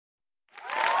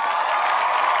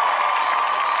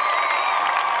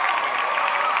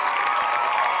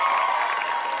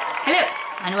Hello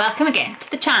and welcome again to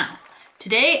the channel.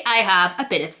 Today I have a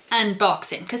bit of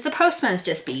unboxing because the postman's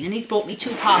just been and he's brought me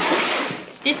 2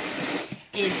 parcels. This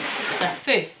is the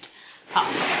first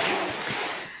parcel.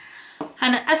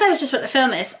 And as I was just about to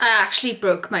film this, I actually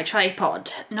broke my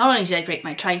tripod. Not only did I break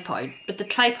my tripod, but the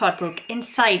tripod broke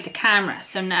inside the camera.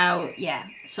 So now, yeah,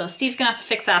 so Steve's gonna have to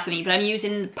fix that for me, but I'm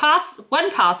using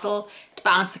one parcel to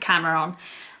balance the camera on.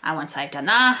 And once I've done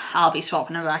that, I'll be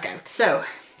swapping it back out. So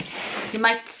you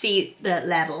might see the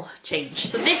level change.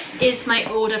 So this is my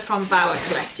order from Bauer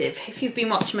Collective. If you've been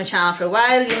watching my channel for a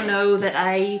while, you'll know that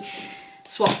I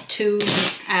swapped to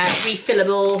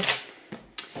refillable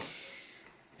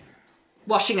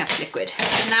washing up liquid.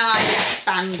 And now I'm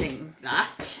expanding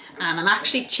that, and I'm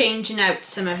actually changing out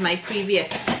some of my previous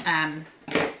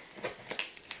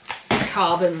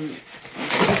carbon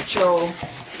neutral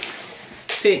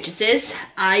purchases.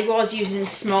 I was using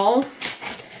small.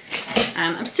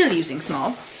 I'm still using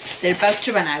small. They're about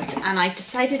to run out and I've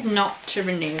decided not to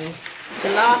renew. The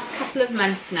last couple of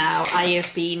months now I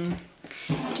have been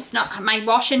just not, my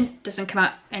washing doesn't come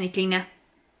out any cleaner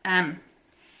and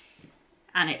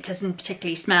it doesn't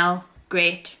particularly smell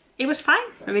great. It was fine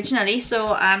originally,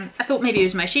 so I thought maybe it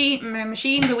was my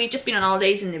machine, but we've just been on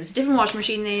holidays and there was a different washing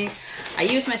machine there. I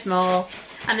used my small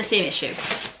and the same issue.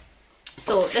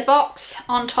 So the box,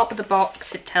 on top of the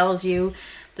box, it tells you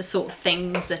the sort of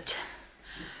things that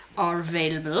are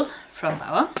available from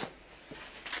Bauer,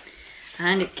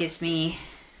 and it gives me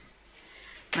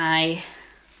my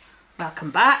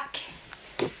welcome back,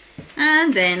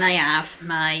 and then I have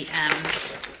my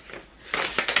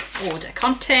order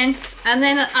contents, and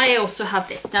then I also have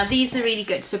this. Now these are really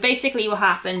good. So basically what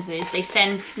happens is they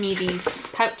send me these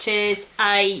pouches,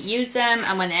 I use them,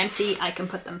 and when they're empty I can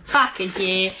put them back in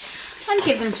here and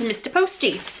give them to Mr.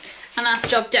 Postie, and that's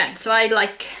job done. So I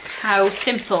like how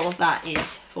simple that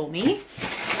is for me.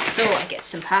 So I get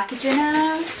some packaging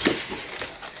out.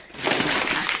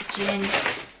 Packaging.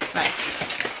 Right.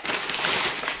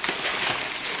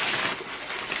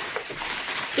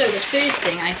 So the first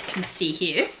thing I can see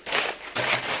here,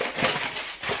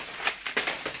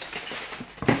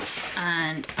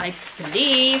 and I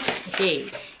believe,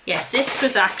 okay, yes, this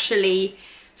was actually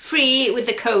free with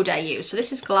the code I use. So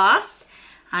this is glass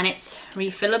and it's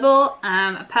refillable,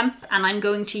 a pump, and I'm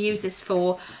going to use this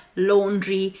for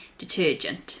laundry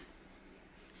detergent.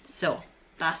 So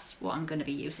that's what I'm going to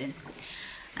be using.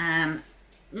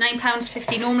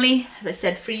 £9.50 normally, as I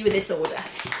said, free with this order.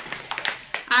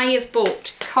 I have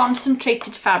bought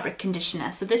concentrated fabric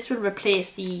conditioner, so this will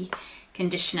replace the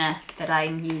conditioner that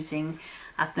I'm using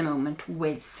at the moment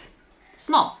with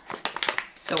small.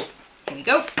 So here we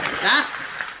go, there's that.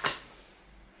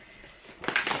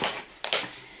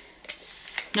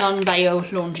 Non-bio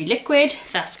laundry liquid,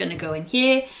 that's going to go in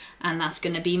here, and that's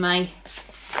going to be my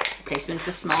replacement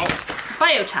for small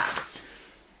bio tabs.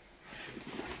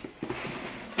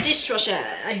 Dishwasher,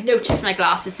 I've noticed my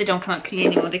glasses, they don't come out clean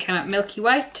anymore, they come out milky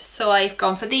white, so I've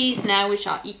gone for these now, which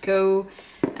are eco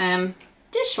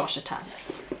dishwasher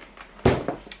tablets.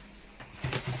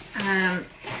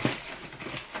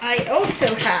 I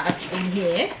also have in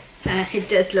here, it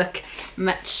does look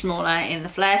much smaller in the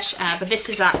flesh, but this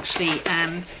is actually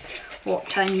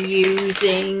what I'm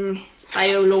using,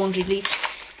 bio laundry bleach.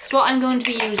 It's what I'm going to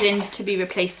be using to be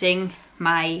replacing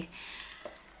my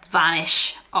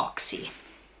Vanish Oxy.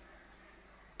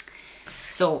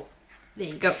 So there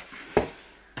you go.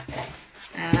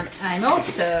 I'm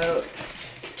also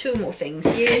 2 more things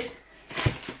here.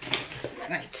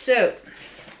 Right, so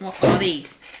what are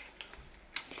these?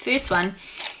 First one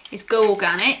is Geo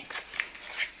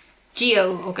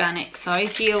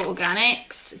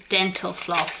Organics dental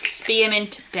floss,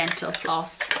 spearmint dental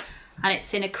floss, and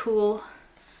it's in a cool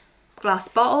glass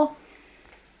bottle,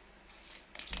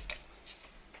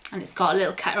 and it's got a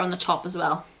little cutter on the top as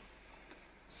well.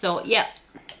 So yeah,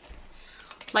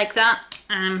 like that.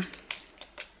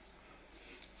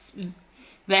 It's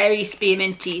very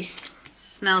spearminty,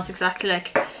 smells exactly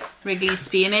like Wrigley's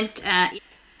spearmint.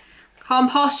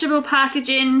 Compostable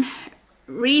packaging,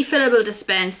 refillable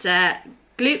dispenser,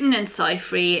 gluten and soy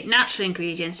free, natural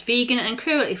ingredients, vegan and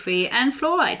cruelty free, and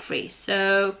fluoride free.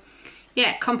 So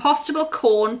yeah, compostable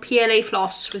corn PLA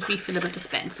floss with refillable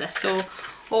dispenser. So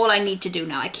all I need to do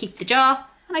now, I keep the jar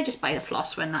and I just buy the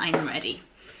floss when I'm ready.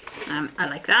 I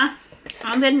like that.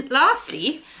 And then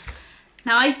lastly,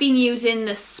 now I've been using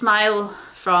the Smile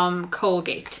from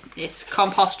Colgate. It's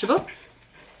compostable,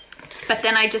 but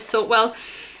then I just thought, well,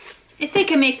 if they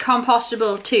can make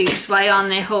compostable tubes, why aren't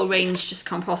their whole range just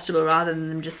compostable rather than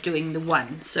them just doing the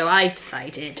one? So I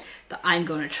decided that I'm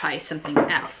going to try something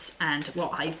else, and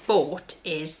what I've bought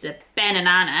is the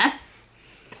Banana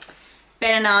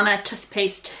banana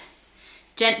toothpaste.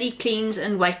 Gently cleans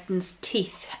and whitens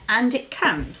teeth, and it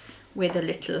comes with a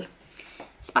little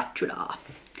spatula.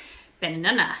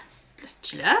 Banana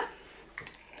spatula.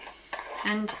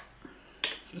 And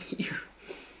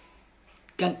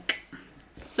gunk.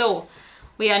 So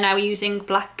we are now using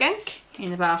black gunk in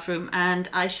the bathroom, and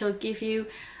I shall give you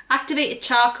activated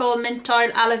charcoal, mint oil,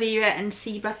 aloe vera and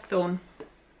sea blackthorn.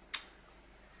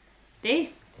 There.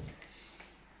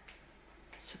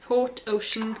 Support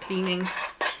ocean cleaning.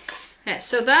 Yeah,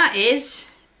 so that is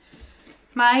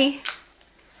my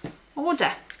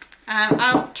order.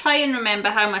 I'll try and remember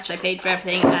how much I paid for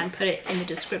everything and put it in the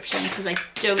description, because I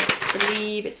don't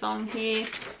believe it's on here.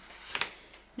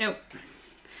 Nope.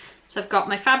 So I've got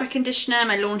my fabric conditioner,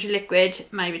 my laundry liquid,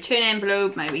 my return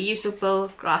envelope, my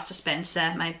reusable glass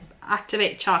dispenser, my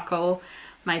activated charcoal,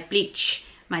 my bleach,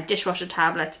 my dishwasher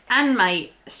tablets and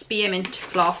my spearmint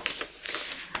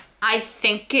floss. I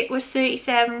think it was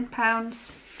 £37.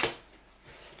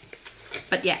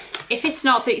 But yeah, if it's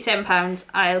not £37,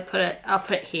 I'll put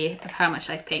it here of how much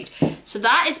I've paid. So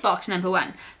that is box number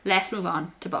 1. Let's move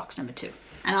on to box number 2.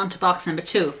 And on to box number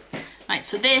 2. Right,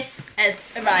 so this has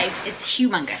arrived. It's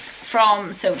humongous, from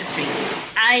SodaStream.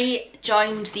 I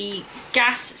joined the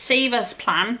gas savers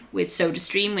plan with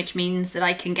SodaStream, which means that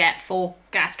I can get 4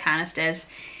 gas canisters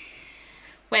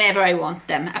whenever I want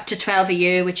them, up to 12 a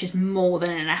year, which is more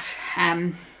than enough.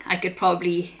 I could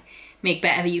probably make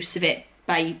better use of it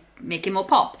by making more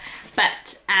pop,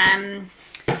 but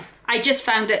I just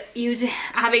found that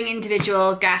having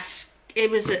individual gas, it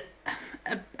was a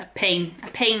pain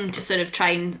to sort of try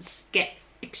and get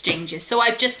exchanges. So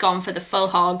I've just gone for the full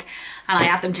hog, and I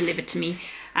have them delivered to me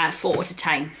 4 at a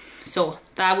time. So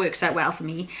that works out well for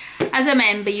me. As a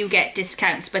member, you get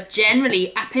discounts, but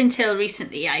generally, up until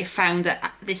recently, I found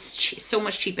that this so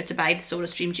much cheaper to buy the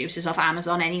SodaStream juices off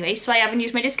Amazon anyway, so I haven't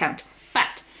used my discount.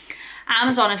 But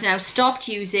Amazon have now stopped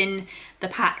using the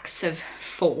packs of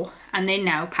 4, and they're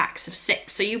now packs of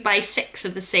 6. So you buy 6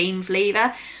 of the same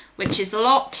flavour, which is a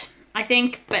lot, I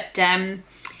think. But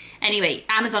anyway,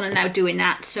 Amazon are now doing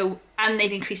that. So, and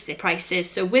they've increased their prices.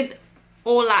 So with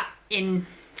all that in,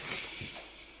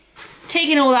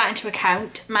 taking all that into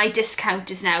account, my discount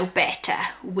is now better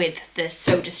with the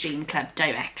SodaStream Club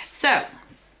Direct. So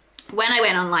when I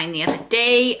went online the other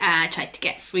day, I tried to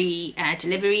get free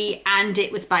delivery, and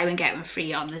it was buy one get one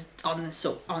free on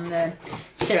the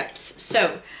syrups.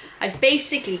 So I've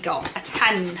basically got a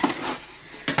ton.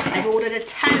 I've ordered a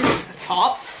ton of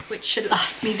pop, which should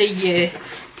last me the year,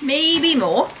 maybe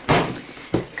more,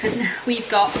 because we've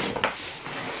got,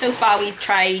 so far we've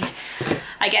tried,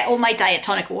 I get all my diet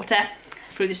tonic water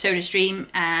through the SodaStream,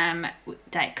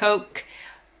 Diet Coke,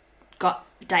 got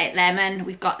Diet Lemon,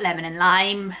 we've got lemon and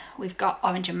lime, we've got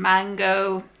orange and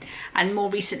mango, and more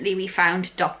recently we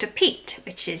found Dr. Pete,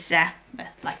 which is well,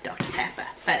 like Dr. Pepper.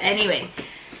 But anyway,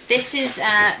 this is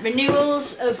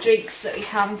renewals of drinks that we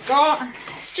haven't got.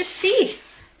 Let's just see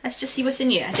what's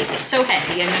in here. I think it's so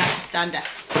heavy I'm gonna have to stand up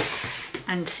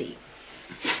and see.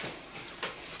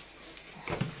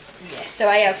 Yeah, so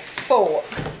I have 4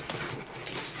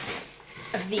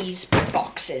 of these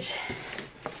boxes.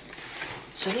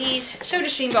 So these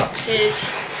SodaStream boxes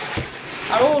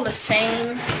are all the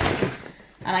same,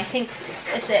 and I think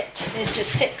that's it. There's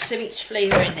just 6 of each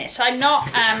flavour in there. So I'm not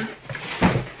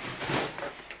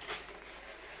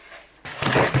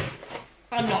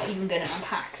even going to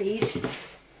unpack these.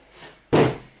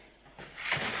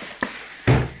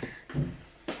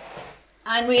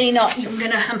 I'm really not even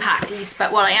going to unpack these,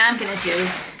 but what I am going to do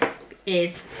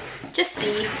is just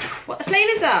see what the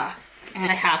flavours are.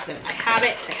 And I have them. I have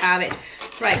it.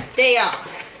 Right, they are.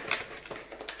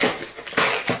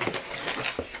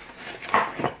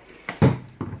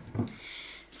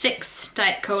 Six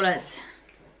Diet Colas.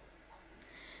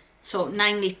 So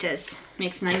 9 litres,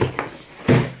 makes 9 litres.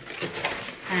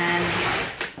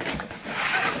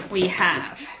 We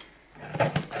have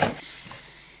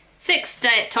 6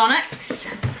 Diet Tonics.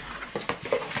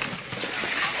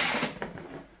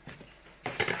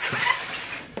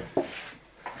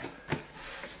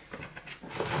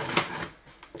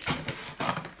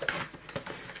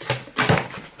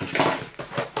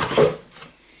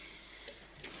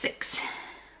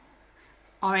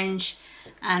 Orange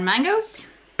and mangoes,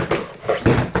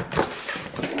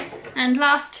 and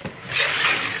last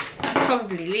but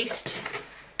probably least,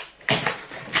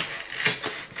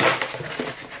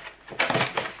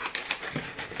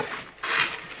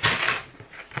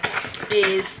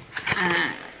 is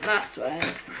last one,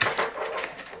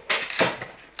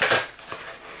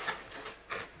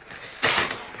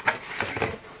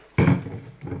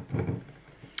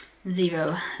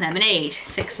 Zero Lemonade,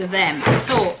 6 of them.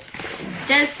 So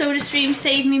Does SodaStream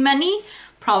save me money?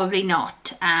 Probably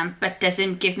not. But does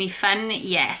it give me fun?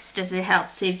 Yes. Does it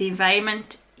help save the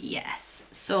environment? Yes.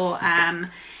 So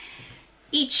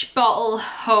each bottle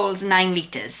holds 9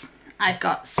 litres. I've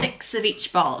got 6 of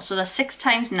each bottle. So that's 6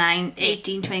 times 9,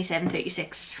 18, 27,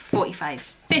 36,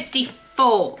 45,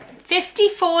 54.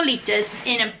 54 litres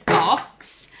in a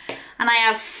box. And I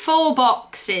have 4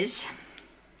 boxes.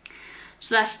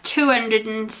 So that's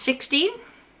 216.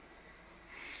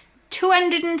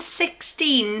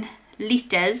 216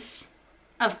 litres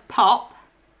of pop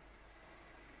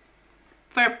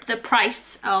for the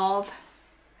price of, I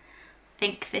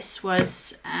think this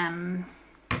was, I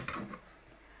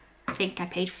think I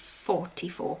paid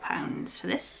 £44 for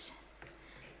this.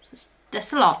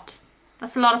 That's a lot.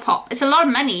 That's a lot of pop. It's a lot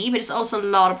of money, but it's also a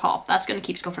lot of pop. That's going to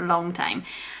keep us going for a long time.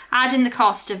 Add in the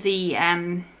cost of the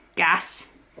gas.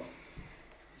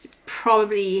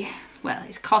 Probably, well,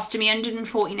 it's costing me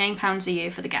 £149 a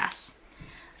year for the gas.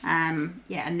 Yeah,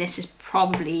 and this is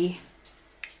probably,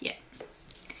 yeah.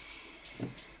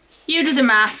 You do the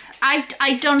math.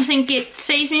 I don't think it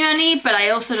saves me money, but I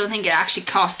also don't think it actually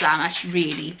costs that much,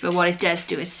 really. But what it does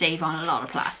do is save on a lot of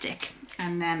plastic.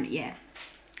 And yeah.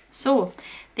 So,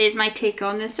 there's my take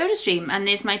on the SodaStream, and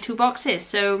there's my 2 boxes.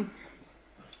 So,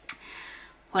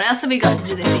 what else have we got to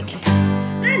do this week?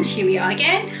 And here we are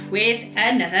again with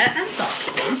another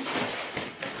unboxing.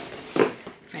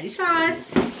 Freddie's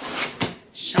flowers.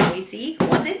 Shall we see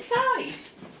what's inside?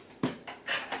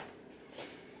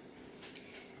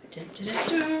 Dun, dun, dun,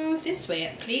 dun. This way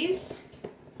up, please.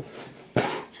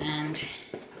 And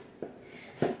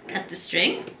cut the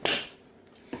string.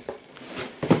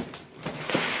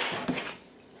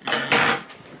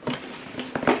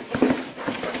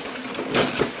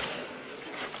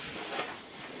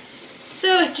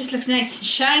 So it just looks nice and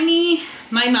shiny.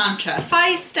 My mantra,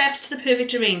 5 steps to the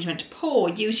perfect arrangement. Pour,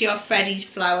 use your Freddie's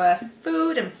flower,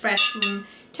 food and fresh from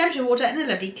temperature water in a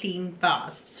lovely clean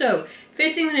vase. So,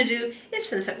 first thing I'm going to do is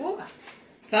fill this up with water.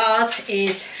 Vase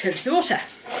is filled to the water.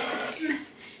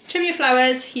 Trim your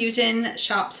flowers using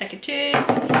sharp secateurs.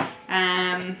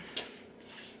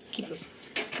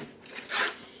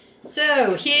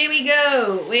 So, here we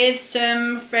go with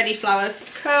some Freddie Flowers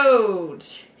code.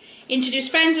 Introduce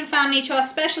friends and family to our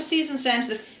special season stamps,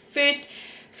 the first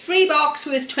free box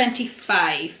worth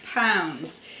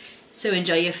 £25. So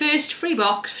enjoy your first free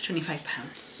box for £25.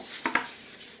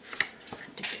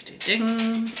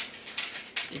 Ding,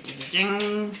 ding, ding,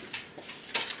 ding.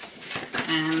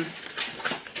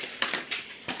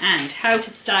 And how to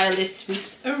style this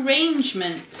week's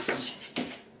arrangements.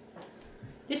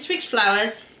 This week's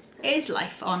flowers is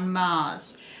Life on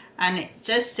Mars, and it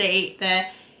does say the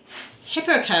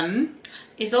Hippocamp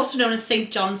is also known as St.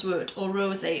 John's wort or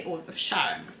Rose of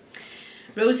Sharon.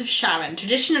 Rose of Sharon.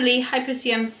 Traditionally,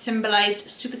 Hypocamp symbolised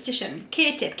superstition.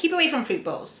 Care tip, keep away from fruit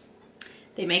bowls.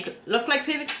 They may look like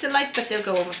perfect still life, but they'll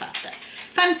go over faster.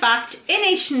 Fun fact, in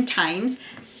ancient times,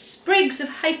 sprigs of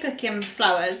Hypocamp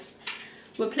flowers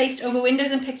were placed over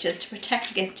windows and pictures to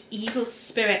protect against evil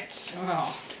spirits.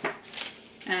 Oh.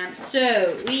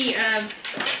 So we have,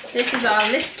 this is our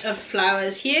list of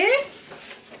flowers here.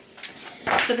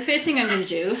 So the first thing I'm going to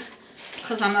do,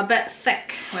 because I'm a bit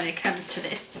thick when it comes to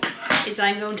this, is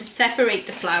I'm going to separate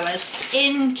the flowers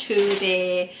into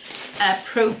their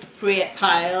appropriate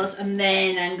piles, and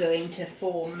then I'm going to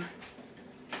form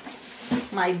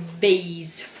my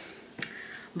vase.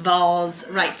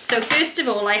 Right, so first of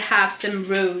all I have some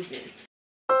roses.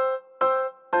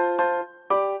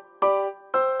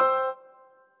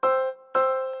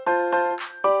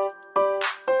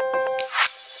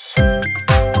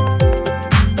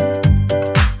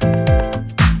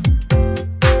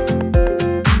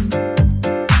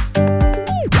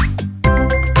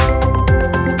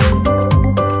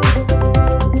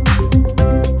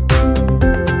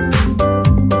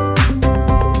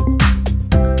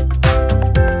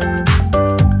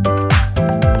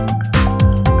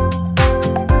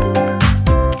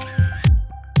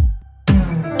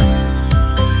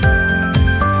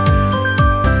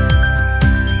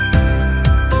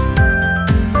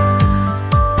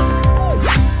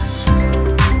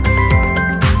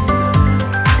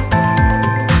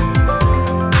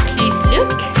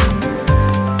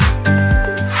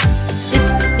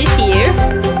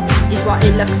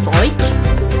 It looks like,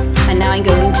 and now I'm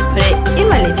going to put it in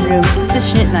my living room,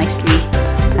 position it nicely,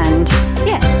 and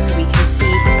yeah, so we can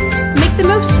see, make the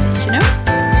most of it, you know.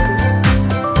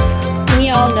 And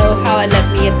you all know how I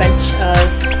love me a bunch of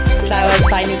flowers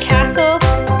by Newcastle.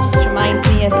 Just reminds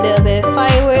me of a little bit of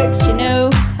fireworks, you know.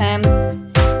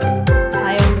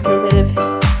 My own little bit of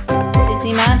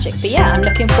Disney magic. But yeah, I'm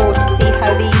looking forward to see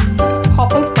how these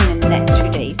pop open in next